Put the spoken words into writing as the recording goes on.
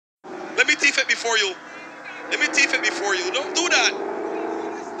teeth it before you. Let me teeth it before you. Don't do that.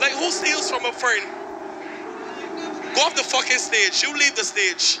 Like, who steals from a friend? Go off the fucking stage. You leave the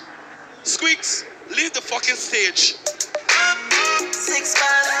stage. Squeaks, leave the fucking stage. 6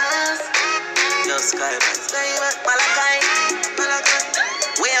 bars. Yo, Sky, Malakai.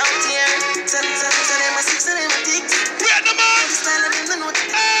 We out here. Tell them my 6 and them my dicks. We at the man.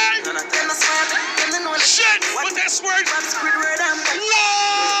 Hey! Shit! What's that word? What?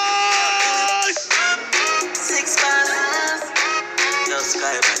 6 bars. Yo,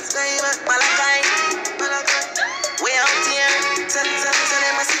 Sky, Malakai. We out here. Tell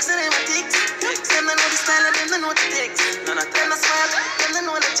them my 6 and them my dicks. Them know the style and them know the dicks. Them no smile, them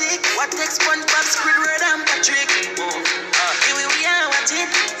know the tick. What takes SpongeBob, Squidward and Patrick? Here we are, watch it.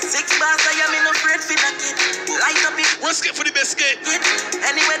 6 bars, I am in no afraid for knock it. Light up it. Risk it for the biscuit.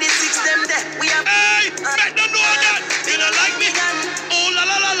 Anyway, the 6 them there. We have. Hey! Make them know that. You don't like me. Oh la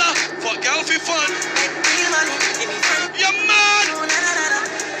la la la. Fuck y'all for fun. Make real money. Give me fun. You're mad. Oh, la, la, la, la.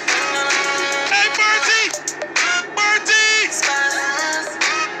 Hey, Bertie. Bertie. 6 bars.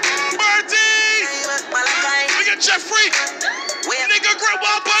 Bertie. Malakai. We get Jeffrey. Nigga grab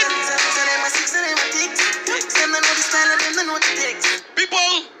weapon. Tell them my 6 and them my dicks. Them know the style and them know the dicks.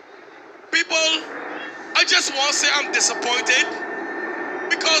 People, I just want to say I'm disappointed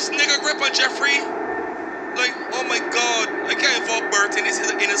because nigga grip and Jeffrey, like, oh my God, I can't involve Bertie. This is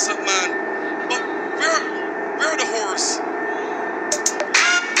an innocent man, but we're the horse.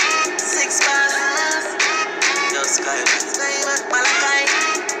 6 bars. Yo, Sky, Malakai.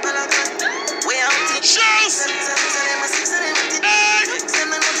 We out here. Charles!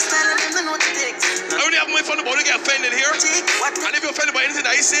 I only have my fun about to get offended here. And if you're offended by anything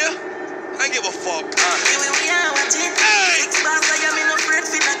I say, I give a fuck. Hey! 6 bars, I am in no afraid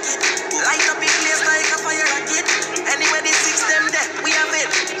for knock it. Light up in place like a fire rocket. Anyway, the 6 them there, we have it.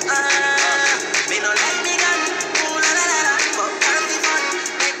 Me no like me gun. Oh la la la la. Fuck party fun.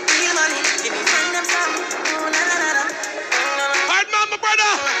 Make real money. Give me friend them some. Oh la la la la. Hard man, my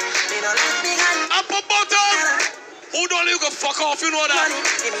brother. Me no like me gun. Up a bottom. Who don't you go fuck off, you know that?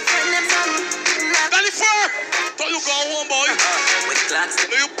 Give me friend them some. Danny Fur! Thought you go home, boy. With clocks.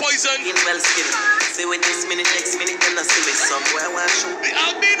 No, you poison. In well skin. See with this minute, next minute, then I see it somewhere where I shoot. The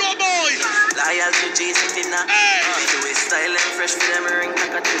albino boy. Loyal to Jesus in a. Hey! Do it style and fresh for them ring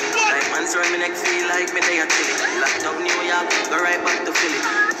like a chili. Like man's run me neck feel like me they a chili. Lockdown New York, go right back to Philly.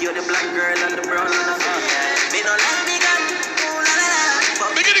 You're the black girl and the brown and the fun. Me no like me gun. Oh la la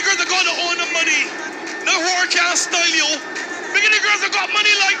la. Make the girls that got the own the money. No whore can't style you. Make the girls that got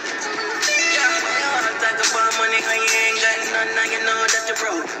money like. Talk about money when you ain't got none, now you know that you're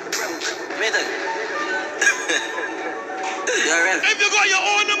broke. Middle. You're right. If you got your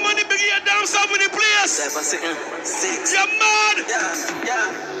own money, big you down south with the place. 6. You're mad. Yeah.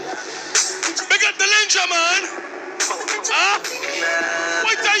 Big up the Linja, man. Huh?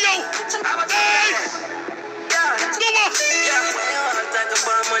 What tell you? Hey! Noah! Talk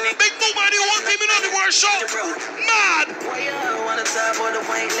about money. Big boom man, you want him in on the workshop. Mad! Why you wanna talk about the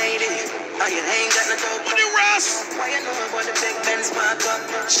white lady? Oh, you ain't got no dope. What the Ras? Why you know about the big Benz park up?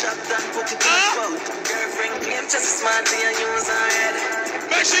 Shop down, put it on spot. Girlfriend claim just as smart to you use her head.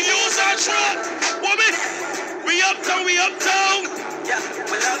 Make sure you use our truck. Woman, we uptown. Yeah,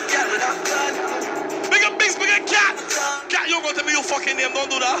 we love gun. Big up Bigs, big up Cat. Cat, you're going to be your fucking name, don't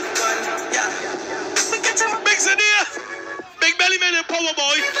do that. Gun, yeah. Bigs in here. Big belly man and power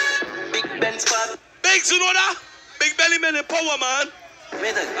boy. Big Benz park. Bigs, you know that? Big belly man and power, man.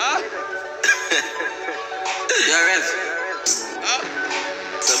 Middle. Huh? You're right. Huh?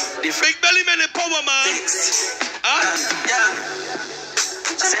 Some different Big belly man and power, man. things. Huh? Yeah.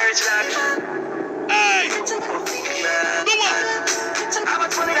 Search that. Hey! Do what? How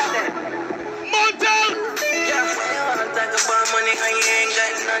much money that there? Montel! Yeah. Why you wanna talk about money when you ain't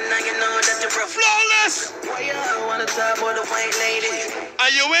got none, now you know that you're broke. Flawless! Why you wanna talk about the white lady?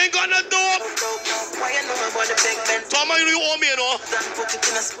 And you ain't got no dope. Why you know about the big Benz? Tall man, you owe me, you know. Put it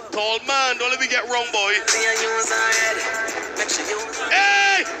in a spot. Tall man, don't let me get wrong, boy. See you use her head. Make sure you use her.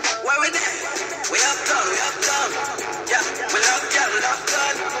 Hey! Where we there? We uptown. Yeah, we love gun. We uptown.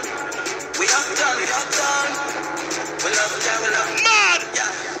 We love gun. Mad! Yeah.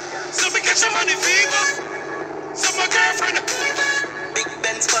 So me catch some money fever. So my girlfriend. Big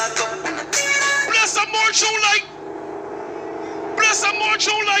Benz park up. Bless some more tune like.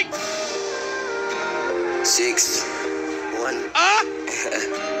 6, 1. Huh?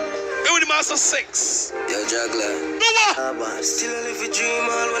 Hey, with the master 6. Yo, juggler. Noah! Still a live a dream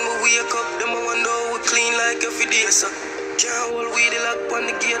all when we wake up. Them I wonder we clean like every day, so. Can't hold weed lock on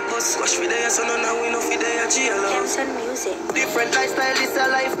the gate, but squash with there, so now we know for there jail. Kempson Music. Different lifestyle, this a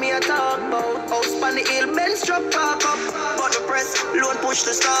life me a talk about. about. House on the hill, Benz truck park up. But the press, loan push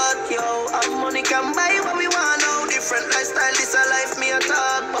to start, yo. Our money can buy what we want now. Different lifestyle, this a life me a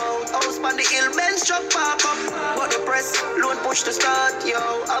talk about. House on the hill, Benz truck park up. But the press, loan push to start, yo.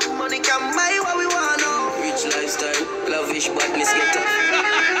 Our money can buy what we want now. Rich lifestyle, lavish badness get up.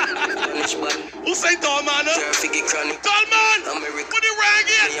 Spanish bad. Who say tall man? Traffic chronic. Tall man! America. Put it right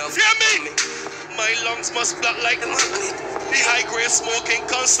again! Hear me? My lungs must block like the high grade smoking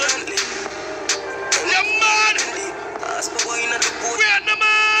constantly. Yeah, man! We're the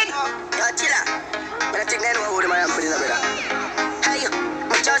man! Yeah, chilla. But I think they know who the man I'm putting up with. Hey,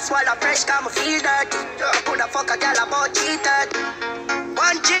 I just swallow fresh, cause I feel dirty. I put a fuck a girl about cheated.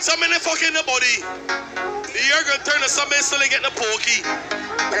 One chick. Some in the fucking the body. You're gonna turn to something still and get the pokey.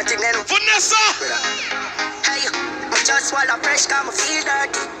 But I think they know. Vanessa! Hey, I just swallow fresh, cause I feel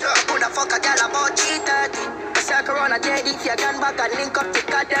dirty. I put a fuck a girl about cheated. I say Corona JD, if you can back and link up to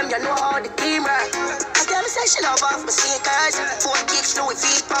them, you know how the team right. I tell me say she love off my sneakers. 4 kicks, Louis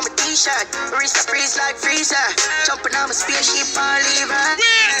feet on my t-shirt. Wrist a freeze like freezer. Jumping on my spaceship and leave her.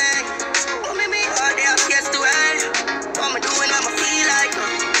 Oh, me, all day I face the world. What me doing, I'ma feel like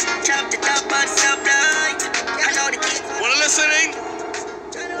chop the top and stop light. I know the kids. Wanna listening?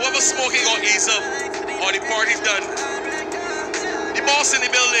 Whoever smoking got ease up. Or the party's done. The boss in the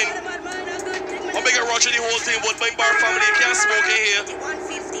building. I'm making Roger the whole thing, but my bar family can't smoke in here.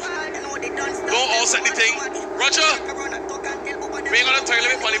 Don't all set the thing. Roger, we ain't gonna tell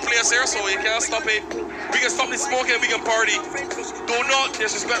you on the place here, so you can't stop it. We can stop the smoking and we can party. Do not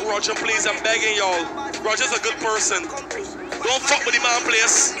disrespect Roger, please. I'm begging y'all. Roger's a good person. Don't fuck with the man,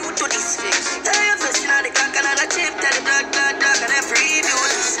 please.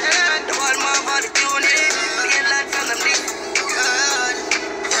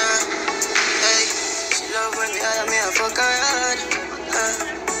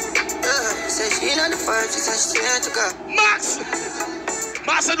 Max!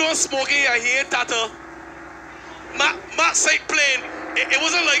 Max said don't smoke here, I hear Tata. Max said plain. It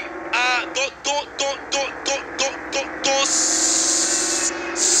wasn't like don't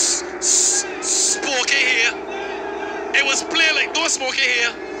smoke here. It was plain like don't smoke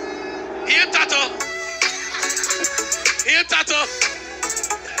here. Here Tata. Here Tata.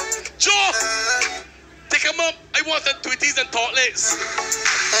 Joe! Take him up. I want the Twitties and Tartlets.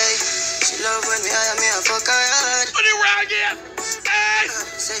 Hey, she love when me I fuck her hard. Put it right again. Hey!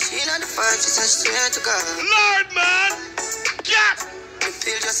 Say she not the first, she said she swear to God. Lord, man! Cat! The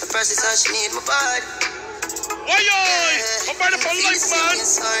pill just a person, so she need my body. Why yo? I'm ready for life, man.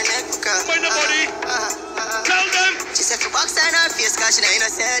 Find the body. Tell them. She said for box on her face, cause she not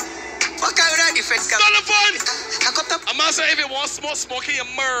innocent. Fuck her with her different scam. Tell the fun. I'm gonna say if you want smoking a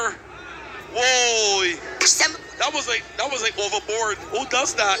myrrh. Whoa. That was like overboard. Who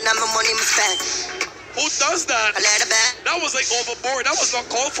does that? Now my money me spend. Who does that? I let her back. That was like overboard. That was not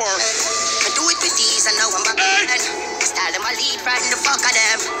called for. I do it with these, I know I'm back. Hey. Style them, I lead right in the fuck of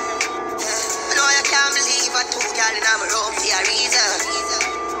them. I know I can't believe I took y'all in my room for a reason.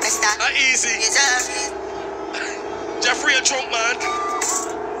 Not easy. Jeffrey a drunk man.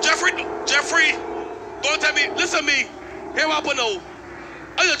 Jeffrey, don't tell me. Listen to me. Here what happen now.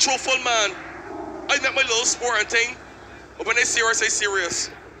 I'm a truthful man. I met my little sport and thing. But when they serious, they serious.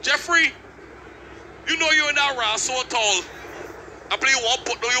 Jeffrey, you know you're in that rass so tall. I play you one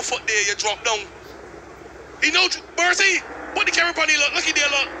put down your foot there, you drop down. He know, Bertie, put the camera on you, look at there,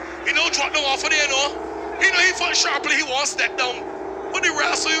 look. He know drop down off of there, no? He know he foot sharply, he won't step down. Put the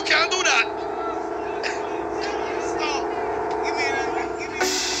rass so you can't do that. Stop. Give me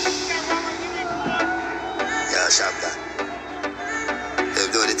Yeah, sharp that.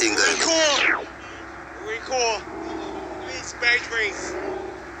 They'll do the thing good. Record. It's Space Race.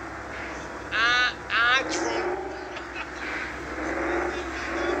 I drunk.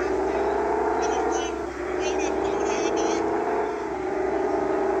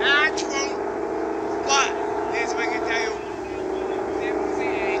 What? Here's what I can tell you.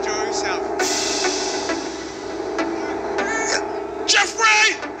 Enjoy yourself. Yeah. Jeffrey!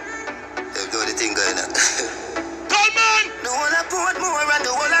 They'll do the thing going on. Tall man! The one I put more and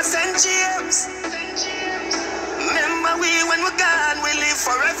the one I St. James. Remember when we're gone, we live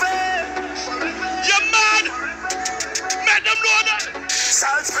forever. You're mad! Make them know that!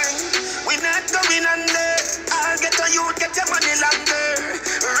 Salt Spring, we not going under. I'll get on you, get your money longer.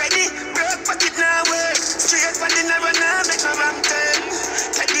 Ready, broke, but it now work. Straight for the narrow now, make a ram turn.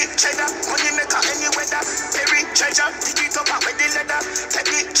 Teddy cheddar, money maker any weather. Perry treasure, dig it up with the leather.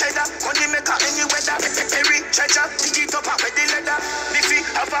 Teddy cheddar, money maker any weather. Perry treasure, dig it up with the leather. Niffy,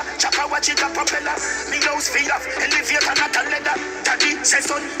 I cover, chopper watch it a propeller. Me house feel off, elevator not a leather. Daddy say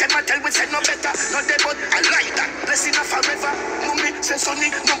son, them a tell we say no better. No dead but I like that, blessing a forever. Mommy say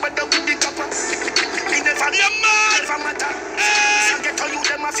sonny, no better with the copper. Me never matter. So get to you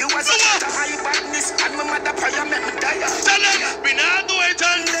them a few as a matter. High badness and my mother prayer make me die. Tell them, we not do it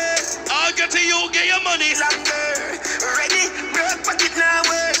I'll get to you, get your money. Longer, ready, broke pocket now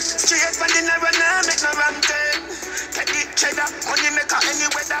work. Straight from the narrow now, make no wrong turn. Take the cheddar, money maker any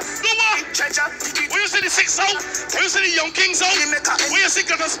weather. Big treasure, when you see the 6 out, when you see the Young Kings out, when you see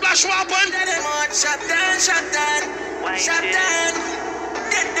the splash weapon. Shut down, shut down, shut down.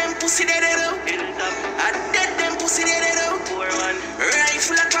 Dead them pussy dead out. I dead them pussy dead out.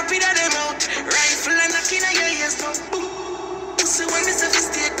 Rifle a copy that them out. Rifle a knocking at your ears now. Pussy when me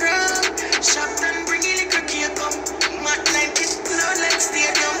sophisticated crowd. Shut down, bring it like a cake up. Mat like it, blood like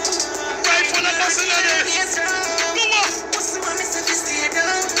stadium. Rifle a bustle at it. Pussy when me sophisticated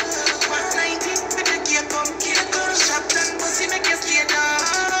crowd. Mat like it, with a cake up. Shut down, pussy make you stay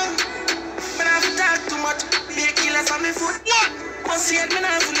down. But I haven't talked too much. Be a killer on me foot. What? Pussy head me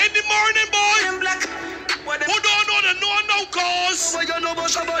now. In the morning, boy. Them black. Who don't know the no cause? But you know about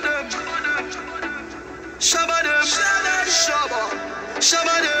Shabba them. Shabba them.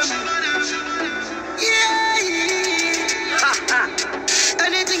 Shabba them. Yeah.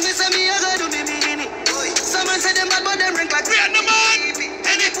 Anything they say me, I gotta do me meaning it. Someone say them bad, but them rank like We are the man.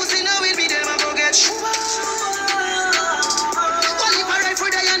 any pussy now will be them, I go get Shabba. Well, if I ride for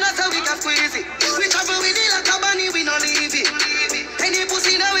the not how we can squeeze it. We travel with it like a bunny, we no leave it. Any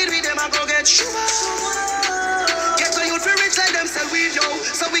pussy now will be them, I go get Shabba. Get to youth for rich like them sell weed, yo.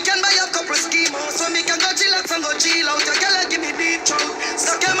 So we can buy a couple schemos. So we can go chillax and go chill out. Your girl give me deep throat.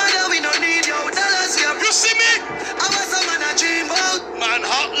 Stuck your mother, we no need yo. Dollars here. You see me? I was a man I dream about. Man,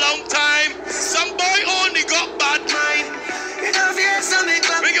 hot long time. Some boy only got bad mind. You know, if you have some make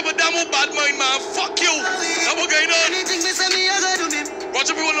clap. We give a damn old bad mind, man. Fuck you. That's what going on. Anything they say me, I gotta do me.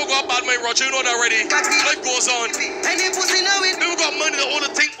 Roger, people don't got bad mind, Roger. You know that already. Life goes on. Any pussy now will. People got money to only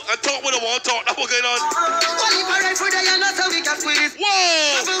think and talk with them want to talk. That's what going on. Well, if I ride for the not how we can squeeze.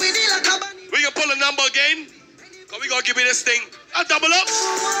 Whoa! Travel with it like a bunny. We can pull a number again. Cause we gonna give me this thing. Double up.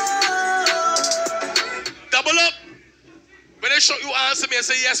 Double up. When they shot you, answer me and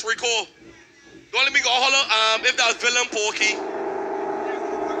say yes, recall. Don't let me go holler. If that's Villain Porky.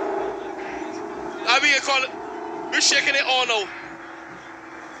 I mean, you call it. We're shaking it all now.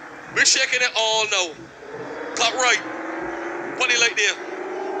 We're shaking it all now. Top right. Put it like there.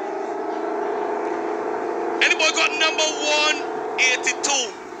 Anybody got number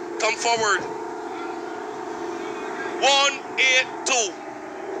 182? Come forward. 182.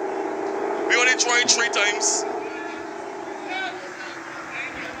 We only tried 3 times.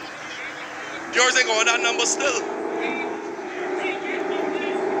 Yours ain't going that number still.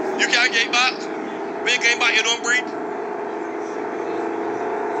 You can't get back. When you get back, you don't breathe.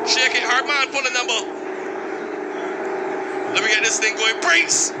 Shake it hard, man. Pull the number. Let me get this thing going.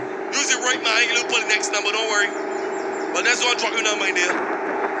 Prince! Use it right, man. You can pull the next number. Don't worry. But that's one drop your number in there.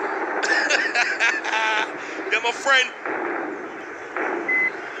 Yeah, my friend.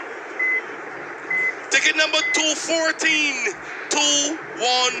 Ticket number 214.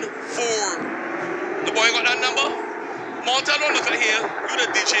 214. The boy got that number? Monta, don't look at here. You the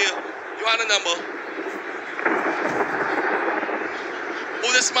DJ. You had a number. Who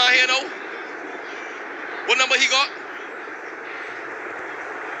this man here now? What number he got?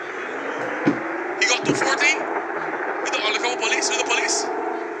 He got 214? We don't undercover police. Who's the police?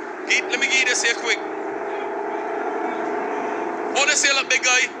 Let me give you this here quick. Oh, this here, look, big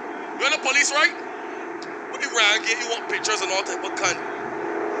guy. You're the police, right? What you rag here? You want pictures and all type of cunt.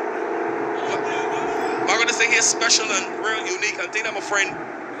 I'm gonna say he's special and real unique. I think I'm a friend.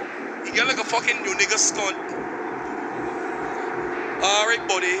 He got like a fucking unique skunt. Alright,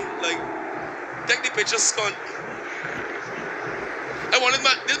 buddy. Like, take the picture, skunt. I want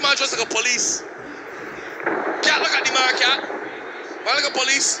this man just like a police. Cat, look at the man, cat. Man like a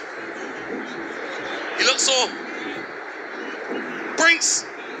police. He looks so. Prince.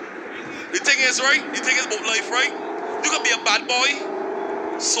 The thing is, right? The thing is about life, right? You could be a bad boy,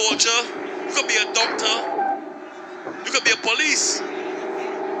 soldier. You could be a doctor. You could be a police.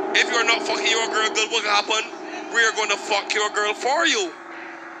 If you're not fucking your girl good, what can happen? We're going to fuck your girl for you.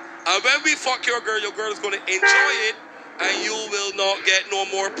 And when we fuck your girl is going to enjoy it. And you will not get no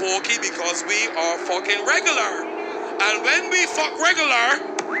more pokey because we are fucking regular. And when we fuck regular.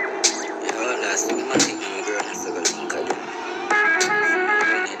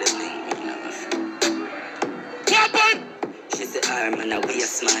 What happened? She said, I'm an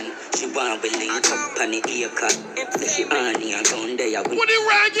obvious man. She want to link up on the acre. Say she on here, down there. What did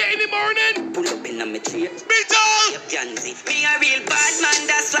Ryan get in the morning? Pull up in my chair. Beetle! Me a real bad man,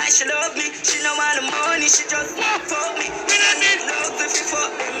 that's why she love me. She no want the money, she just want fuck me. We don't need love if you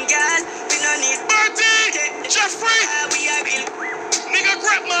fuck them girl. We no need Bertie! Jeffrey! we are real. Nigga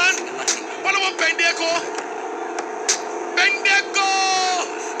grip, man! What about Bendeco? Bendeco!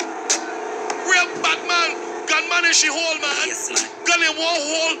 Real bad man! Gunman and she hold, man! Yes, man. Gun in one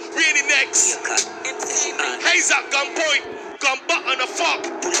hole, really next! Hey, Zach, gun point! Gun butt on the fuck!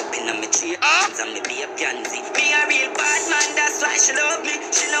 Pull up in my chair. Huh? I'm the baby Pansy. Me a real bad man, that's why she love me.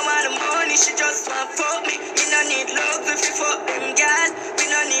 She no want the money, she just want fuck me. Me no need love if you fuck them girl. We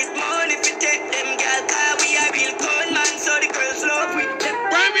no need money if you take them girl. Cause we a real cold man, so the girls love we.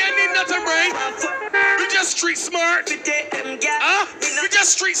 Brian, we ain't need nothing, Brian! We just street smart! We take them girl. Huh? We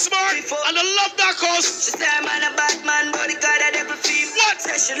just street smart! And I love that cause! She say I'm a bad man, but the God I never feel. What?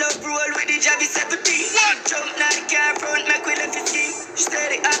 Say she love roll with the Javi 17. What? Jump now the car front, make we left 15. She say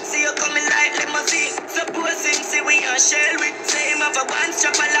the oxy, you coming like limousine. Suppose him say we on shell with. Say him have a one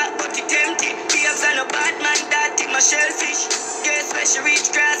strap a lot, but he tempted. Behaves on a bad man, that him a shellfish. Guess where she reach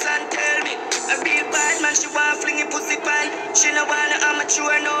grass and tell me. A real bad man, she want fling pussy pan. She no want a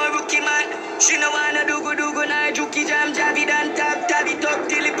amateur, no rookie man. She no want a dugu na juki jam Javi dan tab it up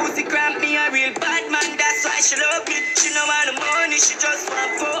till the pussy cramp me. A real bad man, that's why she love me. She no want the money, she just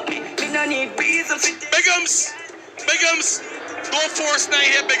want fuck me. Me no need reason for Bigums! Bigums! Don't force now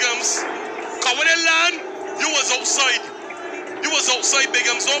here, Bigums. Cause when they land, you was outside. You was outside,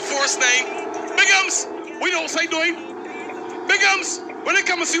 Bigums. Don't force now. Bigums! What you outside doing? Bigums! When they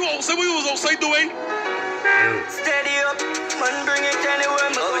come and see what we was outside doing? steady up, man bring it anywhere.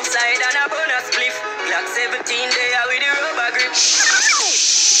 Me outside and a bonus spliff. Glock 17 there with the rubber grip.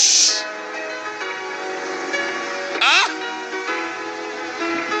 Huh?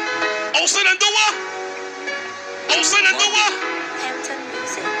 Outside and do what? Outside and do what? Hampton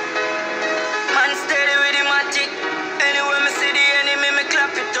Music. Man steady with the matic. Anywhere me see the enemy, me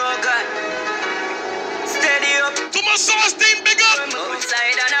clap it, oh God. Steady up. To my sauce team, big up! Me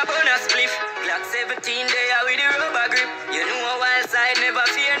outside and a bonus spliff. Glock 17 there with the rubber grip. You know a wild side never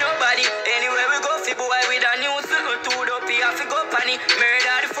fear nobody. Anywhere we go, fi boy with a new circle toed up. He have to go panic.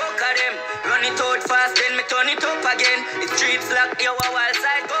 Murder the fuck of them. Run it out fast, then me turn it up again. The streets lock, yo a wild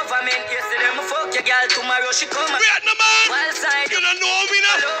side government. Yesterday me fuck your girl, tomorrow she come. Vietnam man! Wild side, You don't know me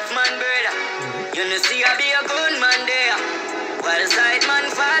now? love man brother. You know see I be a gunman there. Wild side man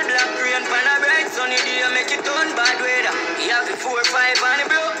fall black rain pan a bright sunny day make it turn bad weather. He have the 4-5 and the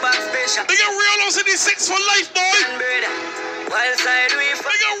broke back special. They get real on the 6 for life, boy! Man brother. Wild side we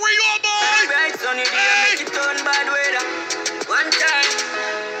They get real, boy! bright sunny day make it turn bad weather. One time,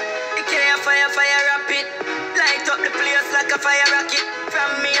 the fire rapid. Light up the place like a fire rocket.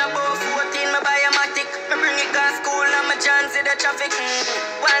 From me above 14, me buy a matic. Me bring it to school and my chance in the traffic.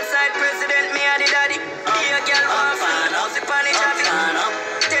 Wild side president, me a the daddy. Be a girl off and up the panic traffic.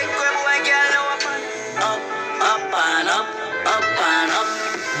 Take where boy girl now up and up and up, up and up.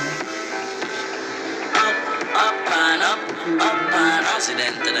 Up and up, up and up.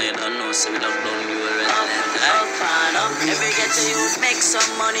 President, you don't know, so we don't know you already. Up and up. Every get to youth, make some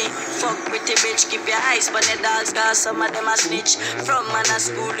money. Fuck with the bitch, keep your eyes but the dogs, cause some of them a snitch. From man a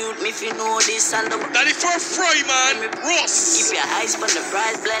school youth, me if you know this and the Daddy for fry, man! Ross! keep your eyes on the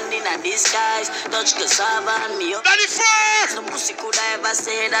prize blending and disguise. Touch cassava and me up. Daddy for! No pussy could I ever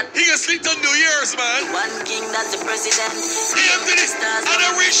say that. He can sleep till New Year's, man! One king, that's the president. He up to this, and I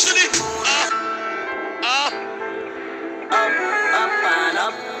reach to the... Up and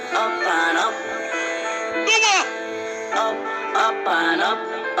up, up and up. Do what? Up and up,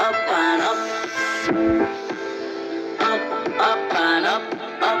 up and up. Up and up,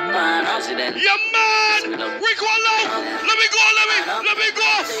 up and up. President. Yeah, man! Rick, one love! Let me go!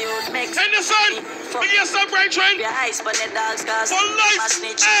 Henderson! Big yes, I'm right, Trent! Your eyes but the dogs, cause For life! my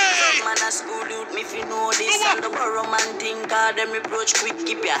snitch. Hey! From man a school youth, me if you know this. Go on. And the borough man think hard, them reproach quick.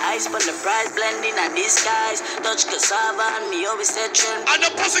 Keep your eyes on the prize blending and disguise. Touch cassava and me always said trend. And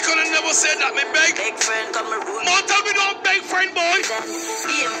the pussy could have never said that, me beg! Big friend come around. Mom, tell me don't beg, friend, boy!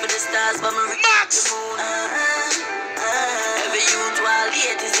 Aim for the stars, but me Max! Every youth while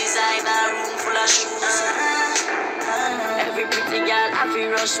latest designer, room full of shoes. Every pretty girl happy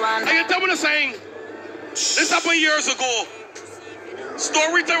rush one. I can tell what I'm saying. This happened years ago.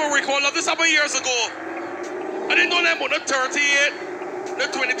 Story time we recall of this happened years ago. I didn't know that about the 38, the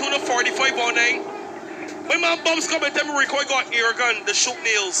 22, the 45 on 9. My man Bob's come and tell me Rico got air gun, the shoot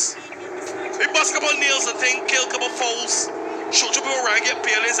nails. He bust couple nails and thing, kill couple fouls, shoot you people around, get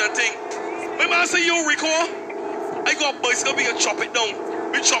peelings and thing. My man say, yo Rico, I got a bicycle, we can chop it down.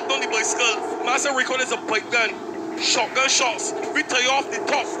 We chop down the bicycle. Master Rico is a pipe gun. Shotgun shots. We tie off the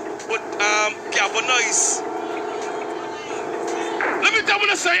top with galvanized. Let me tell you what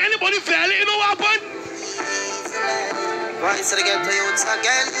I say. Anybody fail it? You know what happened? Once again to youths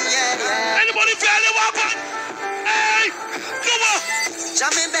again, yeah. Anybody fail it? What happened? Hey! Come on!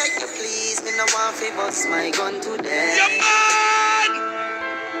 Jammy beg you please, me no want fi bust my gun today. Yeah, man!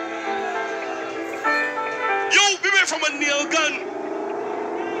 Yo, we went from a nail gun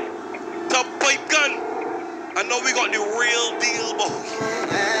to a pipe gun. And now we got the real deal, boy.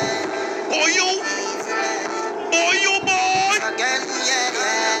 Boy, you! Boy, you, boy! Again,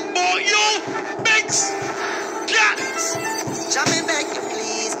 yeah. Boy, you! Bigs! Cats! Jammy beg you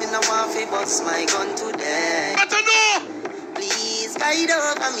please, me no want fi bust my gun today. I don't know! Please guide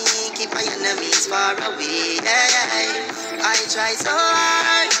over me, keep my enemies far away. I try so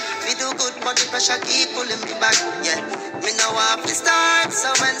hard, we do good, but the pressure keep pulling me back. Yeah, me no want to start,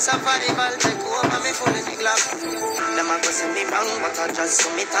 so when survival take over me full in the glass. Them a go send me wrong, but I just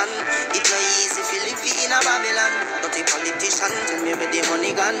submit on. It no easy fi live in a Babylon. But the politician tell me where the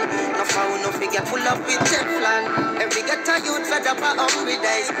money gone. No foul, no figure full up with Teflon. Every ghetto youth fed up a hungry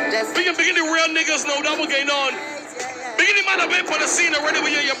days. We can begin the real niggas know that we're going on. Begin the man wait for the scene already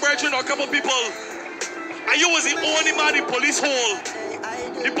with you and your brethren or a couple people. And you was the only man in police hall.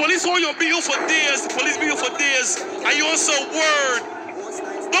 The police hall, you'll be you for days. The police be you for days. And you also word.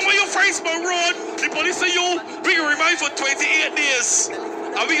 But when you face my road, the police say you, we can remind for 28 days.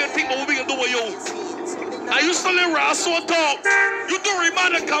 And we can think about what we can do with you. And you still in Rasso talk. You do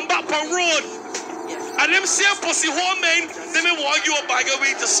remind and come back on road. And them same pussy home men, they may want you a bag of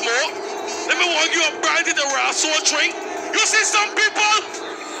weed to smoke. They may want you a brandy to Rasso drink. You see some people?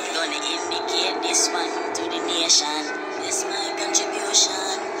 Gonna indicate this one to the nation. This my contribution.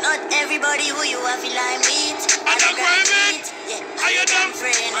 Not everybody who you have in line with. I don't agree with. Yeah, I am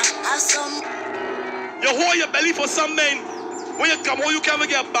friend. Have some. You hold your belly for some men. When you come home, you can't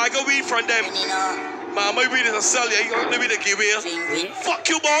get a bag of weed from them. You know. Man, my weed is a sell you. You're going to give you. Fuck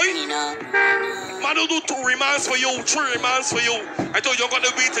you, boy. You know. Man, don't do 2 remands for you, 3 remands for you. I thought you got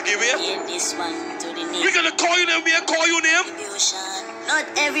the weed to give you. Give this one to the nation. We're going to call you name. We'll call you name. Not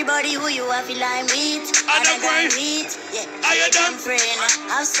everybody who you have in line with. I don't agree. Yeah, I am friend.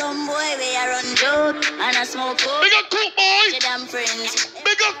 Have some boy where I run joke and I smoke up. Big up Cook, boy. Them friends.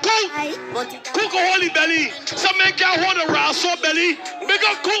 Big up Cook. Cook a holy belly. Some men can't hold a Rasso belly. Big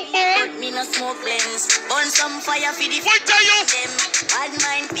up Cook, boy. Me no smoke blends. Burn some fire for the What tell you? them. Bad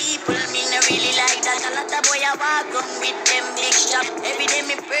mind people, me no really like that. A lot of boy I walk on with them big shop. Every day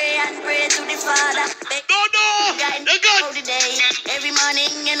me pray and pray to the Father. No. They're good. The day. Every morning,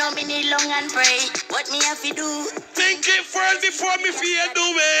 you know me kneel long and pray. What me have to do? Think it first before me fear do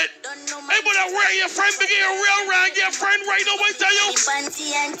it. Don't know Hey, but where your friend begin a real rag, your friend right now, what tell you?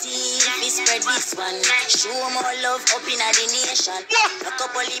 Panty and tea, we spread this one. Show more love up in the nation. What? A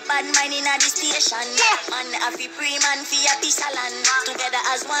couple of bad mind in the station. Man, a free pre man for a piece of land. Together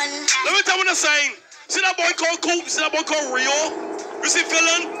as one. Let me tell you what I'm saying. See that boy called Coop, see that boy called Rio? You see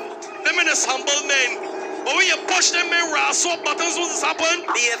villain? Them in this humble men. But when you push them men Rasso buttons, what's happen?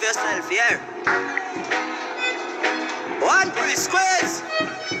 Behave yourself, yeah. 1 3 squares.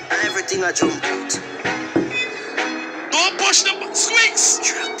 And everything I jump out. Don't push them squeaks.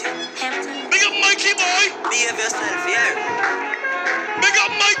 Big up Mikey boy. Behave yourself, yeah. Big up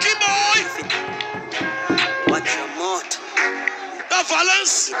Mikey boy. Watch your mouth. That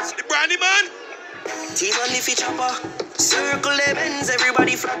Valence, the brandy man. Team on the chopper. Circle the bends,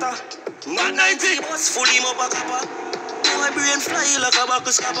 everybody flatter. Not 90. Bus full him up a copper. My brain fly like a buckle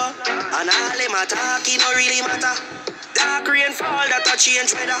scupper. And all them attack, it no really matter. Dark rainfall that a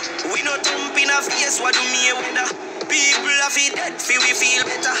change weather. We no thump in a face, what do me weather? People have it dead, feel we feel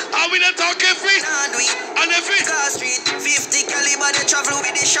better. And we not talking free. Nah, do it. And if it. Car Street, 50 caliber, they travel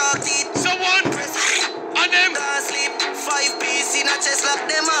with the shark teeth. Someone. And them. Can't sleep, 5 piece in a chest like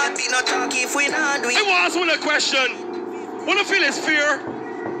them heart. We not talk if we not do it. I want to ask one a question. What I feel is fear.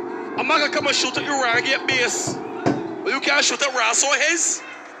 I'm not gonna come and shoot at your rag get base. But you can't shoot at Rasso his.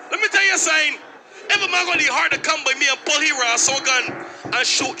 Let me tell you something. If a man gonna hard to come by me and pull his Rasso gun and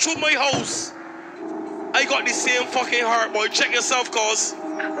shoot through my house, I got the same fucking heart, boy. Check yourself, cause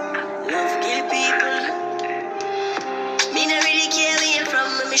Love kill people. Me no really care where you from.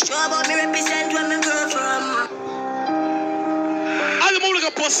 Me sure about me represent where me grow from. I move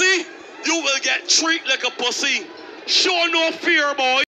like a pussy, you will get treated like a pussy. Show no fear, boy.